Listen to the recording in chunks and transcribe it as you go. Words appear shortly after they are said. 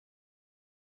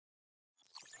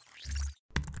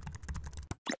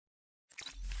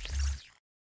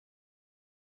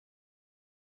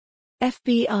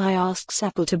FBI asks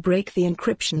Apple to break the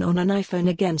encryption on an iPhone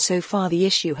again. So far the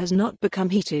issue has not become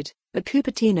heated, but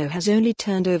Cupertino has only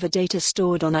turned over data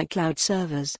stored on iCloud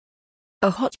servers.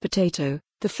 A hot potato.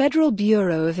 The Federal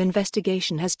Bureau of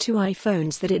Investigation has two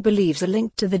iPhones that it believes are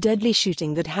linked to the deadly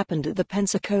shooting that happened at the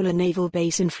Pensacola Naval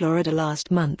Base in Florida last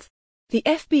month. The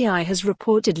FBI has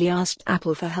reportedly asked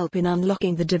Apple for help in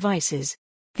unlocking the devices.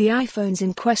 The iPhones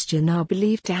in question are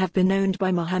believed to have been owned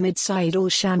by Mohammed Saeed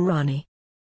Alshamrani.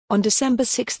 On December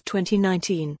 6,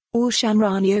 2019,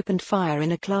 Alshamrani opened fire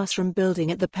in a classroom building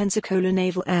at the Pensacola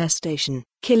Naval Air Station,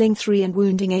 killing 3 and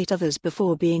wounding 8 others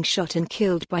before being shot and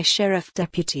killed by sheriff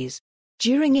deputies.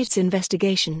 During its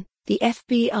investigation, the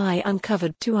FBI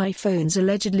uncovered 2 iPhones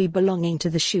allegedly belonging to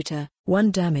the shooter,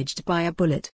 one damaged by a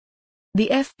bullet. The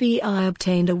FBI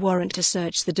obtained a warrant to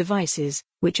search the devices,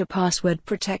 which are password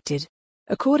protected.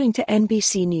 According to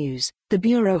NBC News, the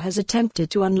Bureau has attempted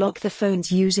to unlock the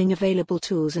phones using available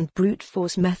tools and brute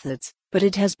force methods, but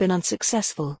it has been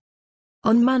unsuccessful.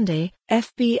 On Monday,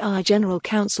 FBI General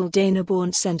Counsel Dana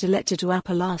Bourne sent a letter to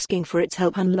Apple asking for its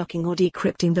help unlocking or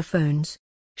decrypting the phones.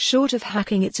 Short of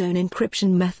hacking its own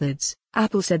encryption methods,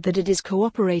 Apple said that it is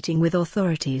cooperating with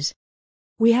authorities.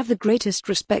 "We have the greatest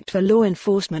respect for law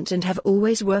enforcement and have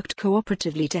always worked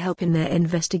cooperatively to help in their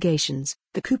investigations,"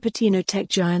 the Cupertino tech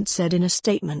giant said in a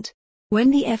statement. "When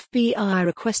the FBI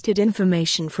requested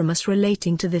information from us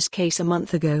relating to this case a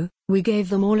month ago, we gave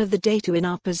them all of the data in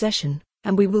our possession,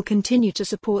 and we will continue to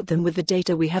support them with the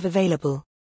data we have available.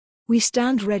 We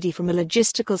stand ready from a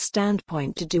logistical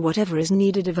standpoint to do whatever is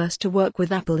needed of us to work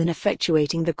with Apple in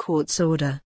effectuating the court's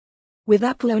order." With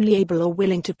Apple only able or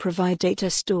willing to provide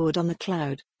data stored on the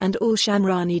cloud, and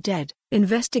Alshamrani dead,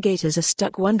 investigators are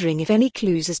stuck wondering if any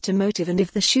clues as to motive and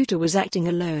if the shooter was acting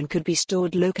alone could be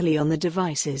stored locally on the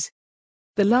devices.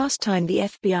 The last time the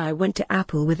FBI went to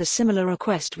Apple with a similar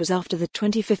request was after the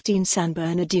 2015 San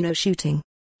Bernardino shooting.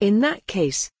 In that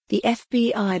case, the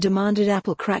FBI demanded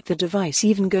Apple crack the device,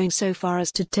 even going so far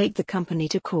as to take the company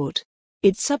to court.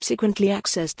 It subsequently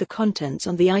accessed the contents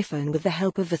on the iPhone with the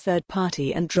help of a third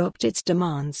party and dropped its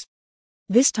demands.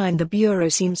 This time the Bureau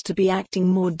seems to be acting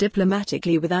more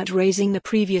diplomatically without raising the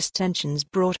previous tensions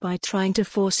brought by trying to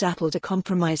force Apple to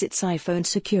compromise its iPhone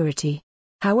security.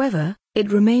 However,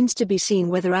 it remains to be seen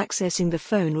whether accessing the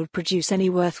phone would produce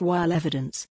any worthwhile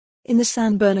evidence. In the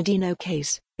San Bernardino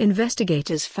case,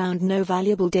 investigators found no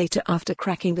valuable data after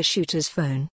cracking the shooter's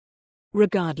phone.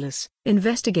 Regardless,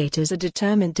 investigators are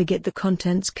determined to get the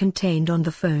contents contained on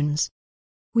the phones.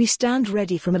 "We stand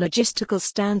ready from a logistical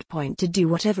standpoint to do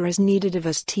whatever is needed of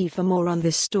us." For more on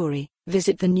this story,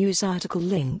 visit the news article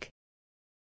link.